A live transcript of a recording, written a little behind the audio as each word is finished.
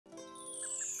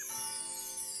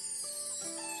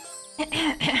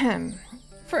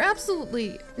For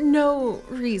absolutely no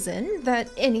reason that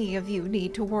any of you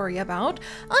need to worry about,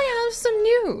 I have some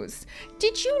news.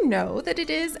 Did you know that it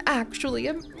is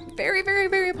actually very, very,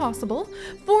 very possible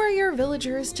for your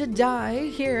villagers to die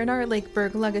here in our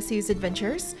Lakeburg Legacies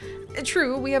adventures?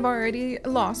 True, we have already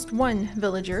lost one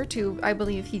villager to, I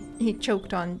believe he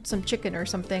choked on some chicken or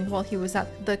something while he was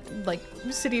at the,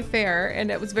 city fair, and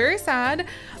it was very sad,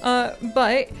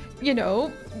 but, you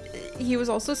know, he was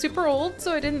also super old,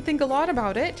 so I didn't think a lot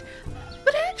about it.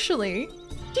 But actually,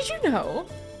 did you know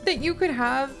that you could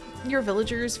have your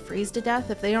villagers freeze to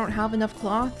death if they don't have enough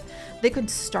cloth? They could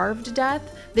starve to death.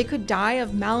 They could die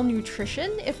of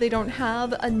malnutrition if they don't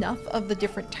have enough of the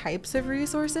different types of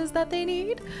resources that they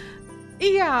need.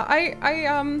 Yeah,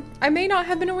 I may not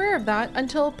have been aware of that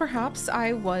until perhaps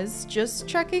I was just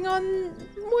checking on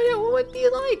what it would be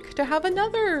like to have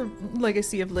another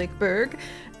legacy of Lakeburg,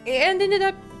 and ended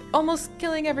up almost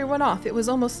killing everyone off. It was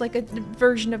almost like a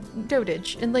version of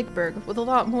Dotage in Lakeburg with a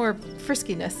lot more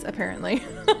friskiness, apparently.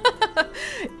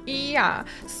 Yeah,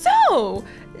 so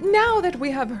now that we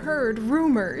have heard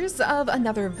rumors of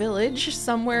another village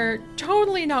somewhere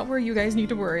totally not where you guys need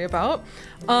to worry about,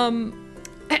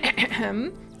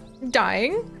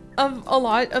 dying of a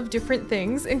lot of different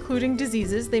things, including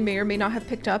diseases they may or may not have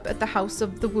picked up at the house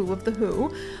of the Woo of the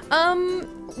Who,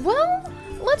 well,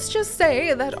 let's just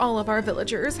say that all of our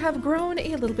villagers have grown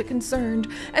a little bit concerned,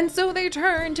 and so they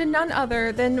turn to none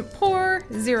other than poor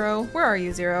Zero. Where are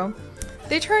you, Zero?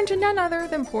 They turn to none other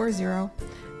than poor Zero.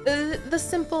 The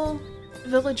simple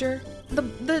villager,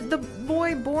 the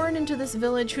boy born into this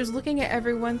village who's looking at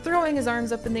everyone, throwing his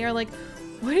arms up in the air like,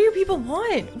 what do you people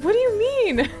want? What do you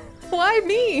mean? Why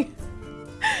me?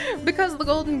 Because the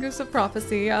golden goose of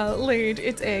prophecy laid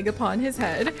its egg upon his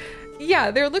head.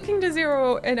 Yeah, they're looking to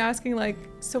Zero and asking like,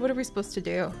 so what are we supposed to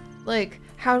do? Like,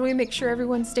 how do we make sure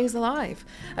everyone stays alive?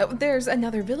 There's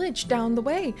another village down the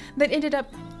way that ended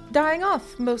up dying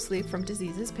off, mostly from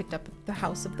diseases picked up at the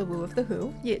house of the Woo of the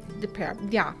Who.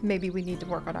 Yeah, maybe we need to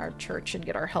work on our church and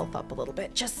get our health up a little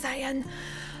bit, just saying.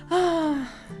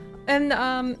 And,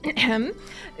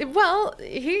 well,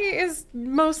 he is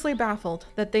mostly baffled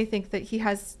that they think that he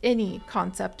has any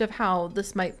concept of how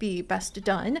this might be best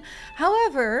done.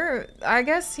 However, I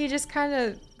guess he just kind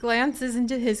of glances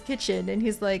into his kitchen and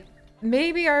he's like,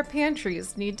 maybe our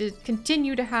pantries need to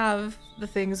continue to have the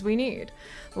things we need,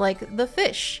 like the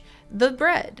fish, the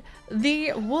bread,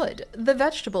 the wood, the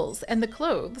vegetables, and the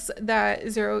clothes that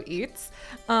Zero eats.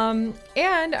 And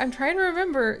I'm trying to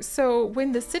remember, so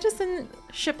when the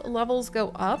citizenship levels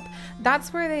go up,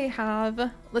 that's where they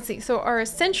have, let's see, so our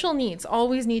essential needs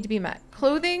always need to be met.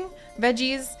 Clothing,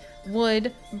 veggies,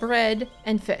 wood, bread,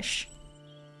 and fish.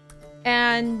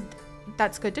 And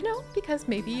that's good to know, because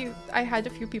maybe I had a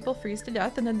few people freeze to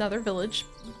death in another village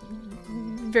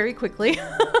very quickly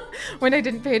when I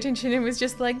didn't pay attention and was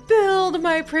just like, build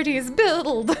my pretties,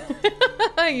 build.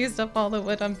 I used up all the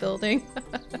wood I'm building.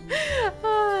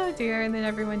 Oh dear, and then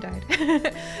everyone died.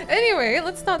 Anyway,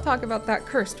 let's not talk about that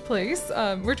cursed place.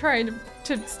 We're trying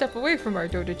to step away from our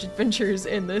Dotage adventures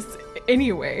in this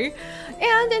anyway.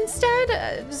 And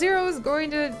instead, Zero is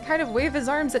going to kind of wave his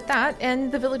arms at that,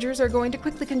 and the villagers are going to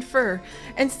quickly confer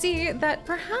and see that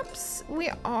perhaps we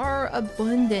are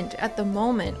abundant at the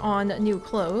moment on new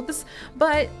clothes,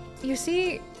 but you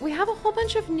see, we have a whole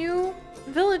bunch of new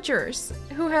villagers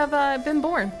who have been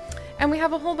born. And we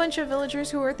have a whole bunch of villagers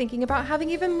who are thinking about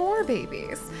having even more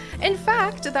babies. In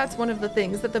fact, that's one of the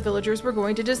things that the villagers were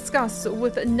going to discuss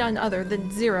with none other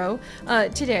than Zero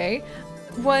today,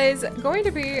 was going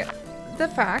to be the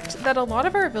fact that a lot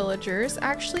of our villagers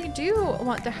actually do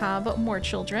want to have more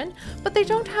children, but they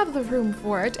don't have the room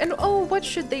for it. And oh, what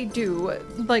should they do?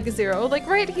 Like Zero, like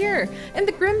right here in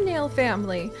the Grimnail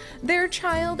family. Their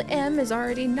child M is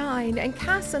already 9, and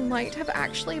Cass and Light have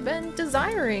actually been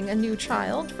desiring a new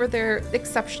child for their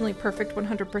exceptionally perfect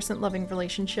 100% loving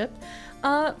relationship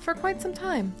for quite some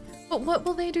time. But what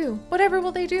will they do? Whatever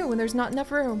will they do when there's not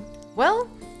enough room? Well,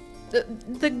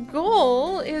 the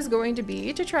goal is going to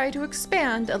be to try to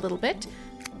expand a little bit,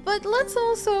 but let's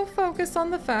also focus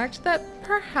on the fact that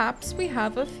perhaps we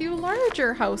have a few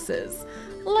larger houses,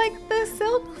 like the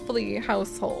Silkflea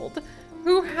household,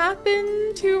 who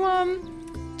happen to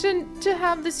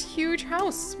have this huge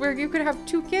house where you could have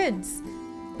 2 kids,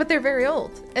 but they're very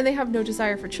old and they have no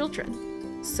desire for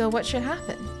children. So what should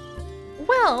happen?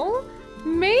 Well,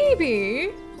 maybe,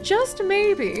 just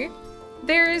maybe,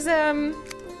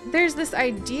 there's this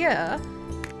idea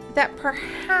that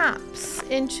perhaps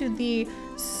into the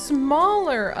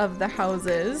smaller of the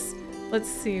houses, let's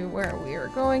see where we are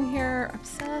going here,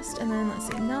 obsessed, and then let's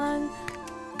see, none.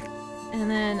 and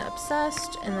then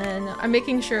obsessed, and then I'm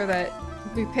making sure that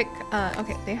we pick,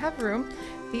 okay, they have room.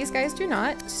 These guys do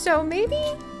not. So maybe,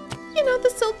 you know, the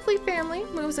Silkfleet family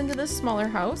moves into this smaller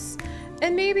house,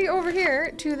 and maybe over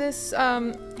here to this,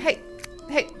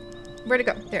 hey, where'd it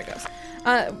go? There it goes.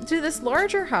 To this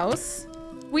larger house,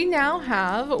 we now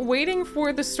have waiting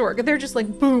for the stork. They're just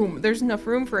like, boom, there's enough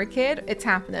room for a kid. It's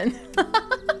happening.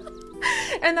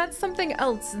 And that's something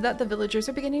else that the villagers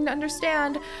are beginning to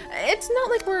understand. It's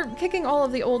not like we're kicking all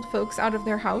of the old folks out of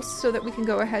their house so that we can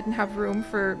go ahead and have room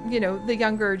for, you know, the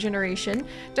younger generation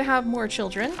to have more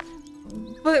children.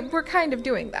 But we're kind of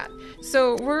doing that.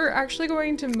 So we're actually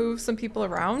going to move some people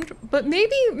around, but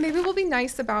maybe we'll be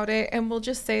nice about it and we'll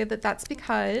just say that that's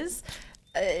because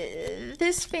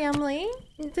this family,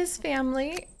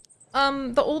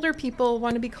 the older people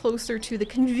want to be closer to the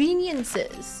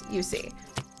conveniences, you see.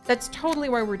 That's totally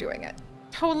why we're doing it.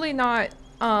 Totally not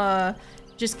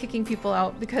just kicking people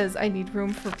out because I need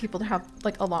room for people to have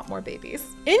like a lot more babies.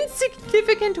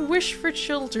 Insignificant wish for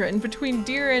children between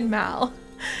Deer and Mal.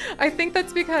 I think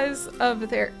that's because of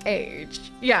their age.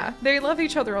 Yeah, they love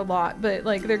each other a lot, but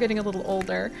like they're getting a little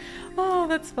older. Oh,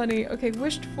 that's funny. Okay,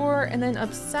 wished for and then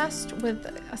obsessed with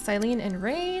Silene and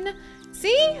Rain.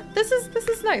 See, this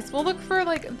is nice. We'll look for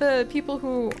like the people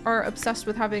who are obsessed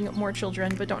with having more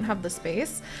children but don't have the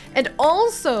space. And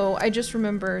also, I just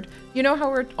remembered, you know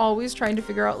how we're always trying to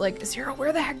figure out like, Zero,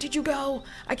 where the heck did you go?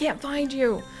 I can't find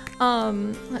you.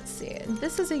 Let's see.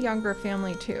 This is a younger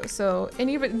family too. So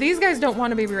these guys don't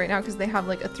want a baby right now because they have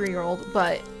like a 3-year-old,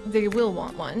 but they will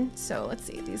want one. So let's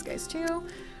see, these guys too.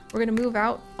 We're gonna move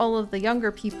out all of the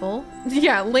younger people.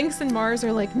 Yeah, Lynx and Mars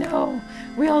are like, no,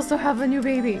 we also have a new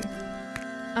baby.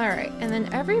 All right, and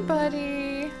then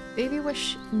everybody, baby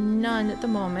wish none at the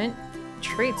moment.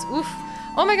 Traits, oof.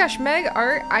 Oh my gosh, Meg,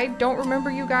 Art, I don't remember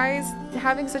you guys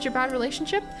having such a bad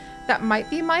relationship. That might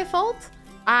be my fault.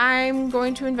 I'm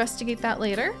going to investigate that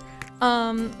later.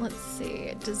 Let's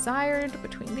see, desired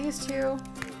between these two.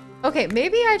 Okay,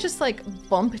 maybe I just like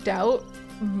bumped out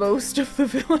most of the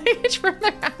village from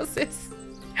their houses.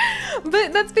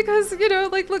 But that's because, you know,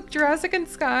 like, look, Jurassic and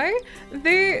Sky,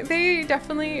 they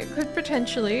definitely could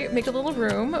potentially make a little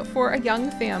room for a young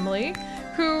family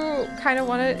who kind of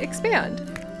want to expand.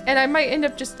 And I might end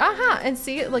up just, and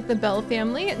see, like, the Bell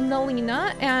family,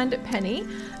 Nalina and Penny,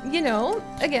 you know,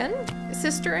 again,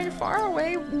 sister and far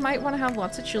away might want to have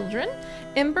lots of children.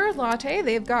 Ember, Latte,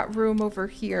 they've got room over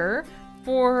here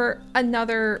for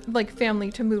another, like, family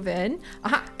to move in.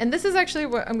 And this is actually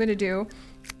what I'm going to do.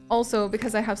 Also,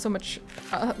 because I have so much,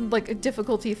 like,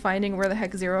 difficulty finding where the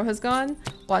heck Zero has gone.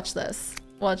 Watch this.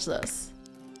 Watch this.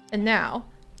 And now.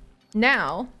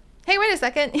 Hey, wait a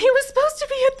second. He was supposed to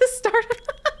be at the start.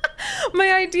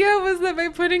 My idea was that by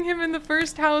putting him in the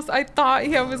first house, I thought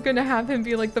I was going to have him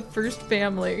be, like, the first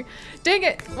family. Dang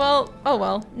it. Well, oh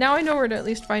well. Now I know where to at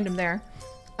least find him there.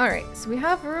 All right. So we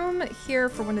have room here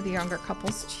for one of the younger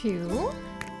couples, too.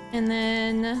 And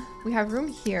then we have room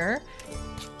here.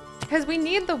 Because we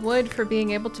need the wood for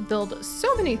being able to build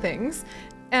so many things,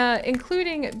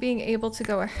 including being able to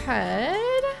go ahead.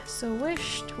 So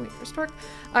wished, wait for stork.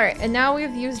 All right, and now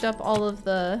we've used up all of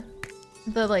the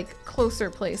like closer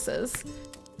places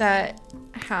that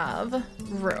have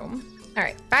room. All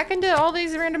right, back into all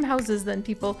these random houses then,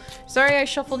 people. Sorry I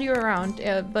shuffled you around,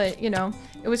 but you know,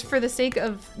 it was for the sake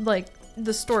of like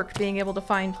the stork being able to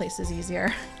find places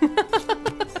easier.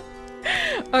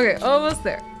 Okay, almost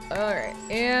there. All right,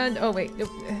 and oh wait, nope,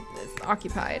 it's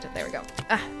occupied. There we go.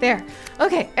 There.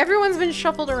 Okay, everyone's been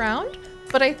shuffled around,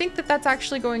 but I think that that's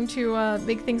actually going to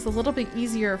make things a little bit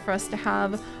easier for us to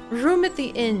have room at the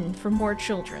inn for more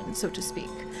children, so to speak.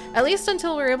 At least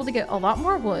until we're able to get a lot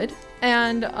more wood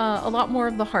and a lot more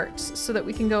of the hearts so that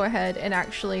we can go ahead and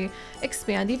actually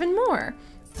expand even more.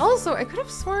 Also, I could have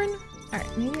sworn, all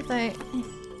right, maybe if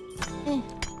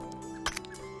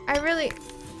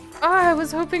I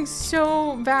was hoping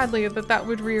so badly that that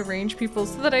would rearrange people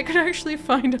so that I could actually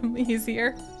find them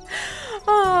easier.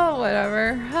 Oh,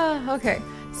 whatever. Okay,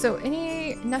 so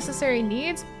any necessary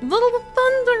needs? Little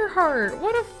Thunderheart,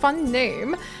 what a fun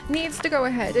name. Needs to go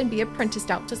ahead and be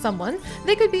apprenticed out to someone.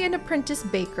 They could be an apprentice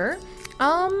baker.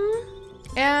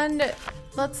 And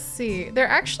let's see, they're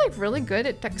actually really good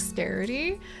at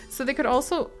dexterity, so they could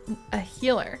also a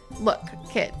healer. Look,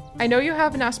 kid, I know you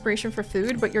have an aspiration for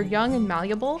food, but you're young and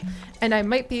malleable, and I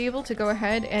might be able to go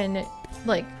ahead and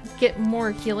like get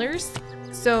more healers.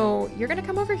 So you're gonna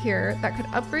come over here. That could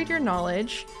upgrade your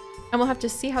knowledge, and we'll have to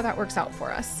see how that works out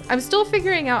for us. I'm still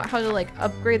figuring out how to like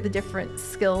upgrade the different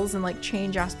skills and like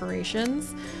change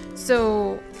aspirations.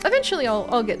 So eventually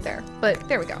I'll get there, but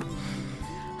there we go.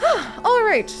 All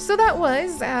right, so that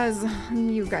was, as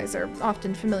you guys are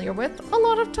often familiar with, a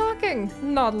lot of talking,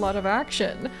 not a lot of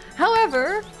action.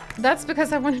 However, that's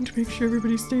because I wanted to make sure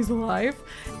everybody stays alive.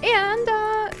 And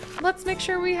let's make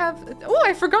sure we have, oh,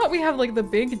 I forgot we have like the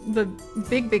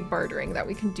big bartering that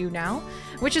we can do now,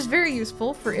 which is very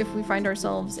useful for if we find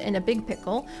ourselves in a big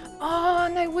pickle. Oh,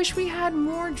 and I wish we had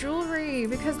more jewelry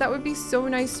because that would be so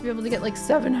nice to be able to get like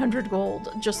 700 gold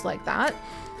just like that.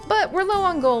 But we're low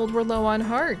on gold, we're low on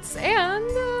hearts, and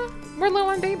we're low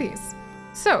on babies.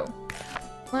 So,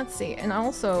 let's see, and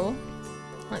also,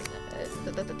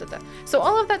 so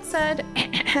all of that said,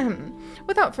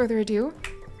 without further ado,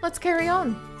 let's carry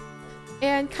on.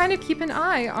 And kind of keep an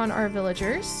eye on our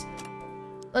villagers.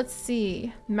 Let's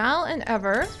see, Mal and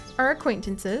Ever are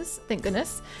acquaintances, thank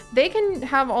goodness. They can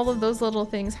have all of those little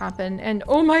things happen, and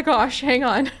oh my gosh, hang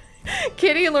on.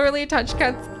 Kitty literally touched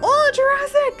cats. Oh,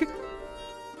 Jurassic!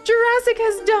 Jurassic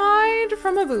has died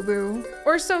from a boo-boo,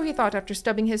 or so he thought after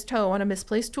stubbing his toe on a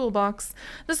misplaced toolbox.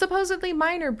 The supposedly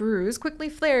minor bruise quickly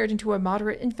flared into a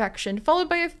moderate infection, followed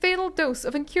by a fatal dose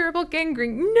of incurable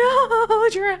gangrene. No,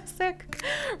 Jurassic!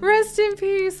 Rest in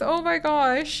peace, oh my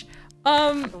gosh.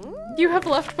 You have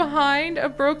left behind a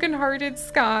broken-hearted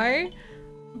Sky,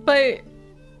 but,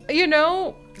 you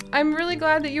know, I'm really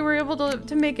glad that you were able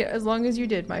to make it as long as you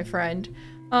did, my friend.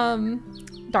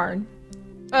 Darn.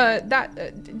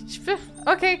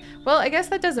 Okay, well, I guess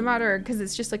that doesn't matter because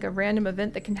it's just like a random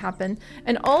event that can happen.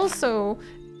 And also,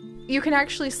 you can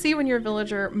actually see when your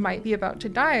villager might be about to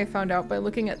die, I found out by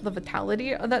looking at the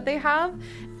vitality that they have.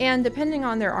 And depending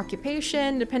on their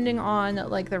occupation, depending on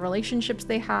like the relationships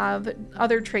they have,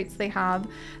 other traits they have,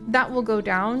 that will go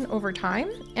down over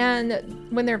time. And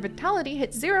when their vitality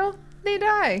hits 0, they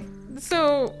die.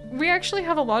 So we actually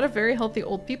have a lot of very healthy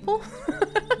old people,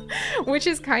 which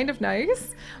is kind of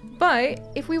nice. But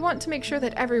if we want to make sure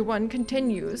that everyone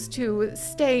continues to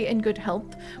stay in good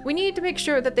health, we need to make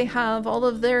sure that they have all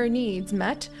of their needs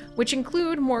met, which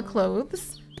include more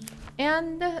clothes.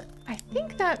 And I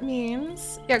think that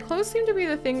means, yeah, clothes seem to be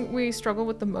the thing we struggle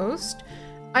with the most.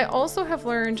 I also have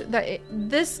learned that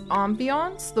this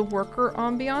ambiance, the worker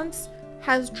ambiance,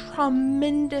 has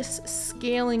tremendous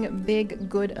scaling big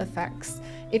good effects.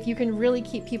 If you can really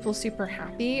keep people super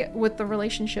happy with the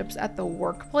relationships at the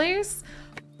workplace,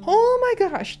 oh my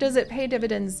gosh, does it pay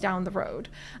dividends down the road.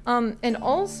 And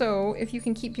also, if you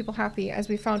can keep people happy, as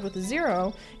we found with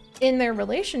Zero, in their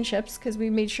relationships, because we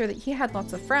made sure that he had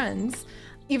lots of friends,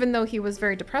 even though he was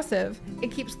very depressive, it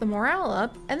keeps the morale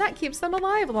up, and that keeps them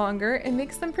alive longer and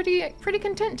makes them pretty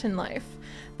content in life.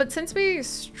 But since we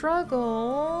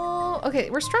struggle...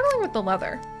 Okay, we're struggling with the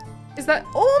leather. Is that...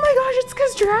 Oh my gosh, it's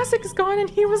because Jurassic is gone and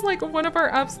he was like one of our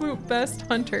absolute best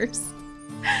hunters.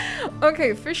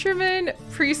 Okay, fisherman,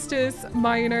 priestess,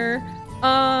 miner.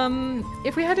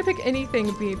 If we had to pick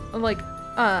anything,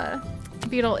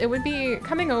 Beetle, it would be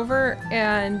coming over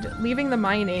and leaving the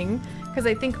mining. Because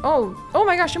I think, oh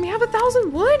my gosh, and we have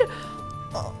 1,000 wood?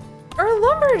 Our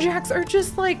lumberjacks are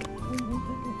just like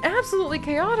absolutely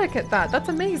chaotic at that. That's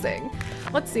amazing.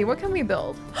 Let's see, what can we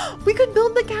build? We could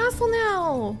build the castle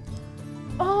now.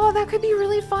 Oh, that could be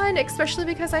really fun, especially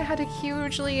because I had a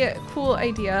hugely cool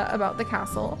idea about the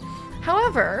castle.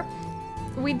 However,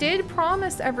 we did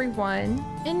promise everyone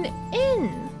an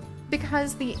inn,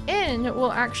 because the inn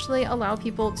will actually allow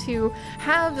people to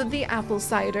have the apple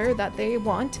cider that they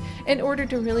want in order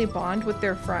to really bond with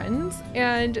their friends.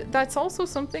 And that's also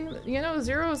something that, you know,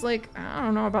 Zero's like, I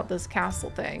don't know about this castle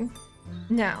thing.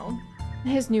 Now,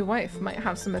 his new wife might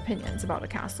have some opinions about a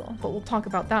castle, but we'll talk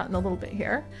about that in a little bit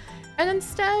here. And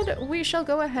instead, we shall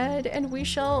go ahead and we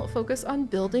shall focus on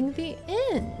building the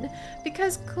inn,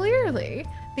 because clearly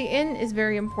the inn is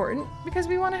very important because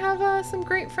we want to have some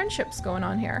great friendships going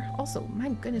on here. Also, my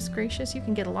goodness gracious, you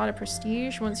can get a lot of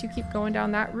prestige once you keep going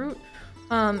down that route.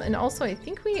 And also I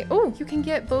think you can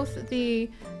get both the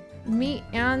meat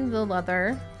and the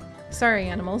leather, sorry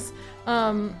animals,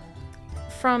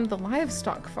 from the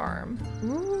livestock farm.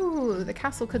 Ooh, the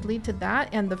castle could lead to that,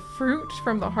 and the fruit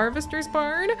from the harvester's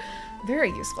barn. Very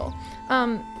useful.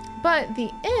 But the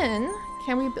inn,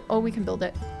 we can build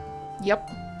it.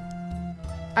 Yep.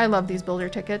 I love these builder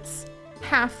tickets.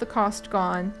 Half the cost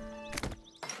gone.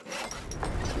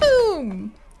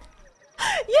 Boom!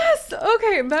 Yes!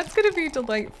 Okay, that's gonna be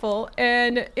delightful.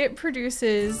 And it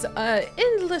produces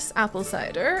endless apple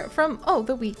cider from,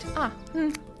 the wheat.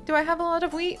 Do I have a lot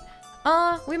of wheat?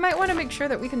 We might want to make sure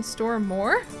that we can store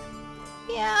more.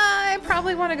 Yeah, I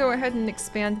probably want to go ahead and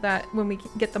expand that when we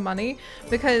get the money,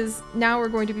 because now we're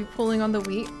going to be pulling on the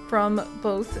wheat from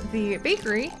both the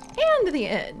bakery and the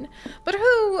inn. But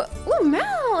ooh,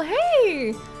 Mel,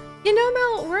 hey! You know,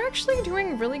 Mel, we're actually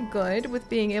doing really good with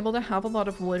being able to have a lot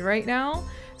of wood right now.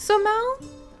 So Mel,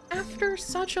 after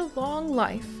such a long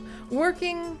life,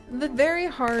 working the very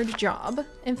hard job.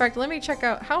 In fact, let me check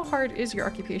out how hard is your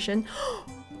occupation.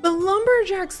 The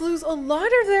lumberjacks lose a lot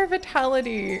of their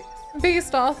vitality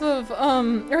based off of,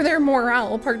 or their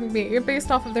morale, pardon me, based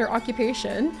off of their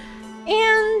occupation.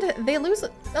 And they lose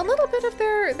a little bit of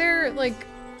their like,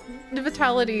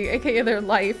 vitality, aka their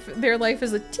life. Their life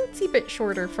is a teensy bit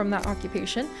shorter from that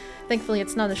occupation. Thankfully,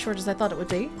 it's not as short as I thought it would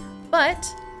be. But,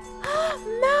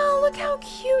 Mel, look how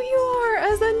cute you are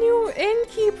as a new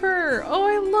innkeeper. Oh,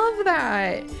 I love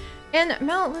that. And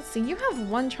Mel, let's see, you have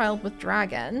one child with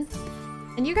dragon.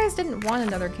 And you guys didn't want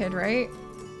another kid, right?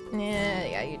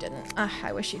 Yeah, you didn't.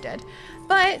 I wish you did.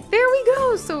 But there we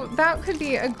go. So that could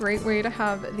be a great way to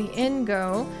have the inn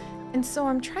go. And so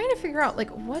I'm trying to figure out, like,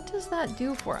 what does that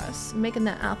do for us, making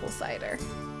that apple cider?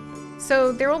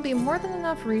 So there will be more than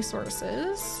enough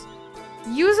resources.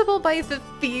 Usable by the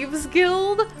Thieves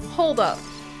Guild? Hold up.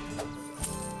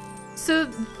 So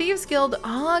Thieves Guild,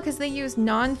 because they use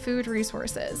non-food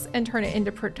resources and turn it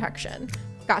into protection.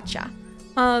 Gotcha.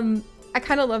 I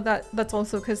kind of love that. That's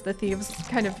also because the thieves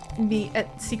kind of meet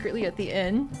secretly at the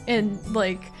inn, and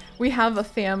like we have a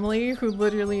family who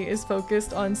literally is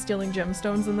focused on stealing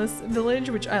gemstones in this village,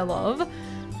 which I love.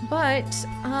 But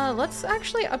let's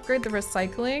actually upgrade the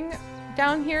recycling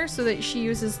down here so that she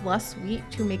uses less wheat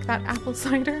to make that apple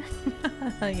cider.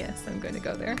 Yes, I'm going to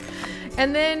go there.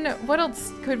 And then what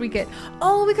else could we get?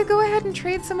 Oh, we could go ahead and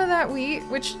trade some of that wheat,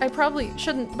 which I probably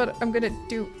shouldn't, but I'm going to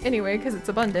do anyway because it's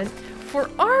abundant, for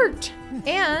art.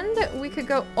 And we could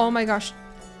go, oh my gosh,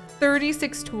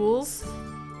 36 tools.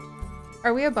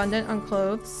 Are we abundant on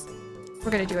clothes?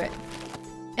 We're going to do it.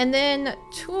 And then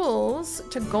tools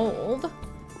to gold.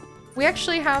 We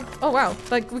actually have, oh wow,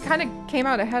 like we kind of came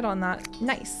out ahead on that.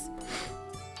 Nice.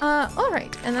 All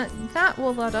right, and that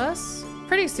will let us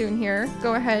pretty soon here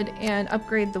go ahead and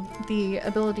upgrade the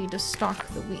ability to stock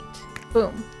the wheat.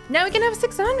 Boom. Now we can have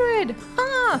 600.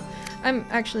 Ah, I'm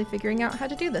actually figuring out how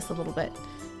to do this a little bit.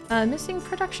 Missing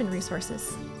production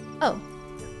resources. Oh,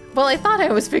 well, I thought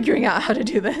I was figuring out how to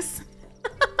do this.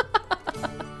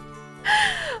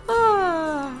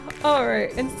 All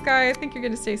right, and Sky, I think you're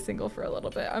gonna stay single for a little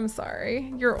bit. I'm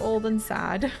sorry, you're old and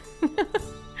sad.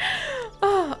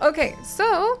 Oh, okay,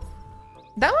 so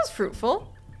that was fruitful.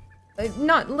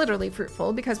 Not literally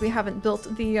fruitful because we haven't built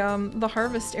the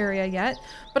harvest area yet,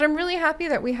 but I'm really happy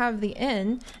that we have the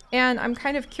inn, and I'm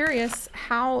kind of curious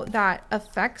how that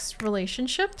affects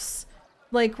relationships,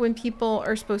 like when people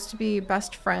are supposed to be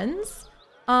best friends.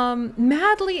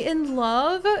 Madly in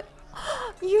love.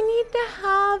 You need to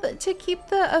have to keep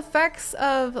the effects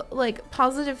of like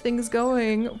positive things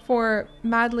going for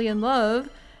madly in love,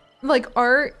 like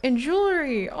art and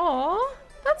jewelry. Aw,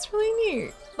 that's really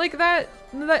neat. Like that,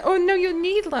 oh no, you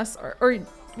need less art, or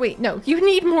wait, no, you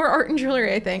need more art and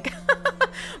jewelry, I think.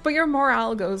 But your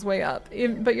morale goes way up,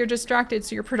 but you're distracted,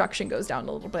 so your production goes down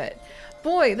a little bit.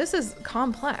 Boy, this is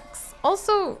complex.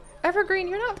 Also, Evergreen,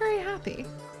 you're not very happy.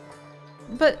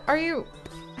 But are you,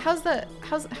 how's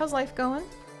life going?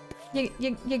 You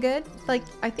good? Like,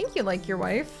 I think you like your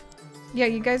wife. Yeah,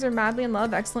 you guys are madly in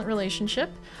love, excellent relationship.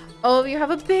 Oh, you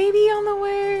have a baby on the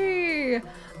way.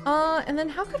 And then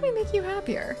how could we make you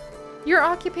happier? Your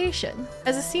occupation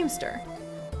as a seamster.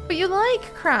 But you like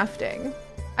crafting.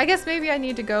 I guess maybe I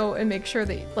need to go and make sure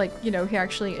that, like, you know, he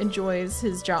actually enjoys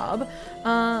his job.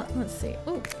 Let's see.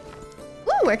 Ooh,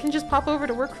 I can just pop over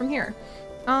to work from here.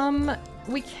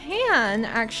 We can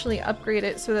actually upgrade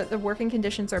it so that the working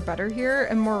conditions are better here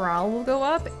and morale will go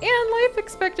up, and life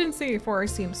expectancy for our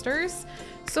seamsters.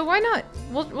 So why not?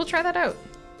 We'll try that out.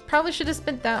 Probably should have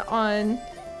spent that on,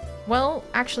 well,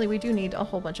 actually we do need a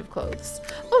whole bunch of clothes.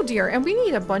 Oh dear, and we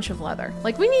need a bunch of leather.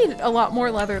 Like, we need a lot more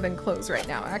leather than clothes right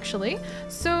now, actually.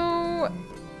 So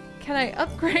can I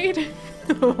upgrade?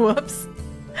 Whoops.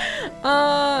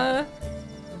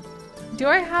 Do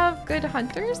I have good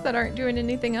hunters that aren't doing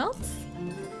anything else?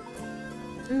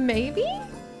 Maybe?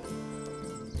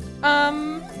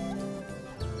 I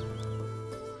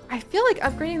feel like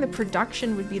upgrading the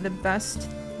production would be the best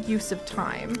use of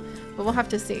time, but we'll have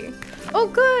to see. Oh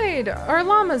good, our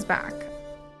llama's back.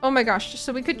 Oh my gosh,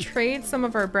 so we could trade some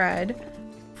of our bread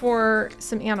for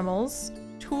some animals,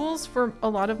 tools for a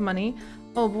lot of money.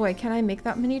 Oh boy, can I make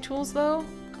that many tools though?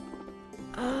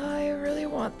 I really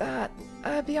want that.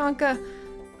 Bianca,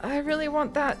 I really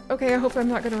want that. Okay, I hope I'm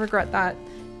not gonna regret that.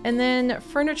 And then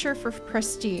furniture for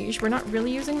prestige. We're not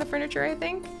really using the furniture, I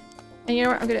think. And you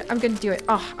know what? I'm gonna do it.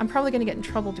 Oh, I'm probably gonna get in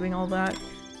trouble doing all that.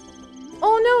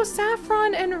 Oh no,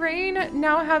 Saffron and Rain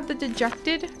now have the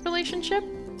dejected relationship.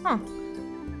 Huh.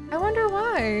 I wonder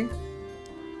why.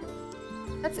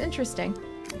 That's interesting.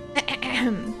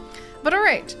 But all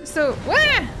right, so,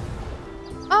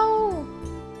 oh,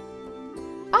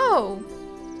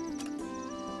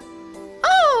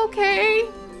 okay.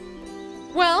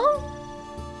 Well,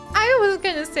 I was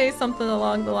gonna say something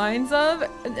along the lines of,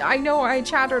 I know I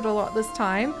chattered a lot this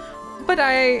time, but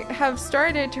I have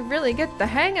started to really get the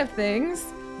hang of things,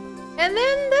 and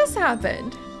then this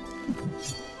happened.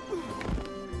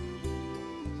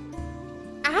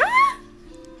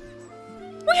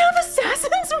 We have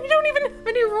assassins? We don't even have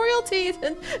any royalty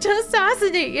to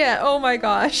assassinate yet. Oh my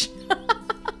gosh.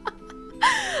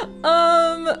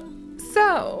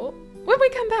 So when we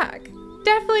come back,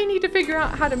 definitely need to figure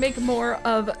out how to make more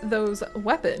of those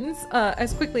weapons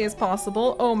as quickly as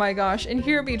possible. Oh my gosh, and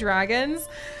here be dragons.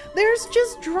 There's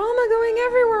just drama going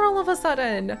everywhere all of a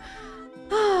sudden.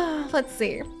 Let's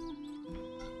see.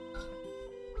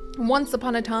 Once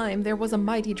upon a time, there was a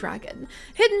mighty dragon.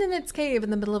 Hidden in its cave in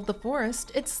the middle of the forest,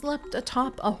 it slept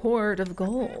atop a hoard of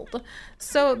gold.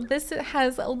 So this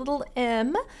has a little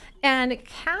M, and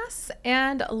Cass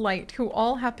and Light, who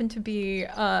all happen to be,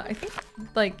 I think,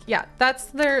 like, yeah, that's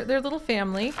their little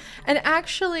family. And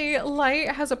actually, Light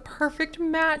has a perfect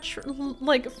match,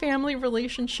 like, family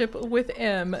relationship with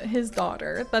M, his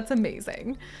daughter. That's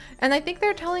amazing. And I think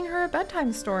they're telling her a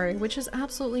bedtime story, which is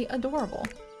absolutely adorable.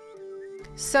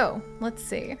 So, let's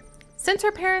see. Since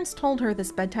her parents told her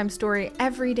this bedtime story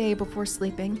every day before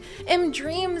sleeping, Em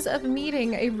dreams of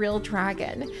meeting a real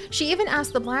dragon. She even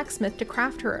asked the blacksmith to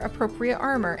craft her appropriate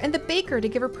armor and the baker to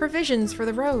give her provisions for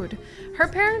the road. Her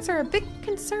parents are a bit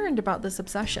concerned about this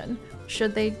obsession.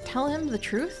 Should they tell him the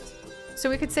truth? So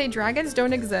we could say dragons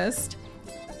don't exist.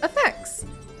 Effects.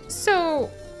 So,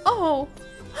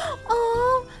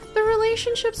 the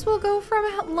relationships will go from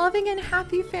a loving and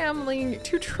happy family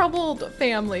to troubled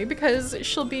family because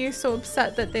she'll be so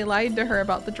upset that they lied to her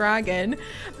about the dragon,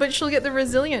 but she'll get the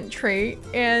resilient trait,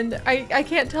 and I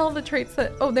can't tell the traits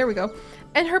that, oh, there we go.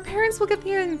 And her parents will get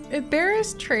the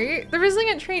embarrassed trait. The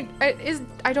resilient trait is,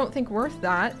 I don't think, worth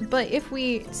that, but if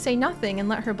we say nothing and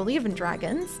let her believe in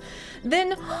dragons,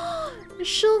 then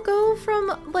she'll go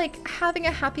from like having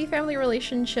a happy family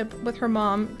relationship with her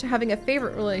mom to having a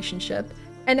favorite relationship,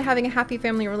 and having a happy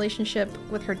family relationship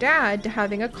with her dad to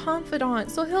having a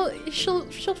confidant. So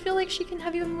she'll feel like she can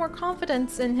have even more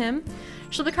confidence in him.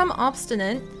 She'll become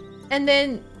obstinate, and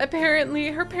then apparently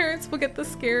her parents will get the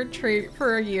scared trait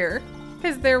for a year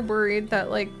because they're worried that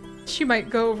like she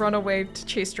might go run away to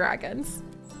chase dragons.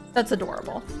 That's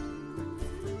adorable.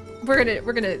 We're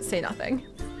gonna say nothing.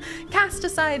 Cass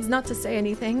decides not to say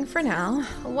anything for now.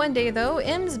 One day though,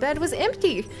 Em's bed was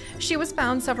empty. She was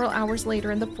found several hours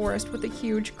later in the forest with a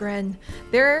huge grin.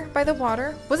 There, by the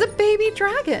water, was a baby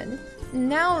dragon.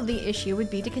 Now the issue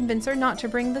would be to convince her not to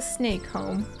bring the snake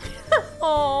home.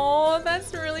 Oh,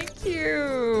 that's really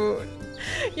cute.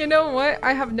 You know what?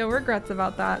 I have no regrets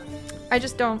about that. I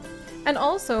just don't. And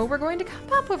also, we're going to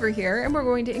come up over here and we're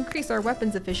going to increase our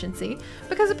weapons efficiency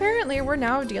because apparently we're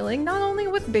now dealing not only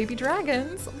with baby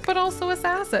dragons, but also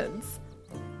assassins.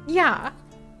 Yeah,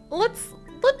 let's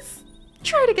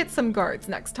try to get some guards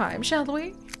next time, shall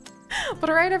we? But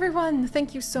all right, everyone,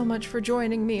 thank you so much for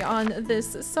joining me on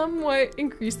this somewhat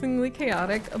increasingly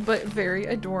chaotic but very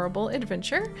adorable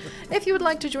adventure. If you would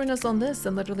like to join us on this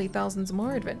and literally thousands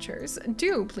more adventures,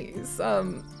 do please,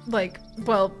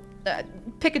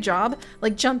 pick a job,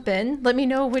 like jump in, let me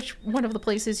know which one of the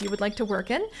places you would like to work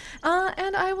in,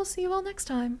 and I will see you all next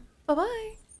time.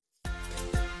 Bye-bye.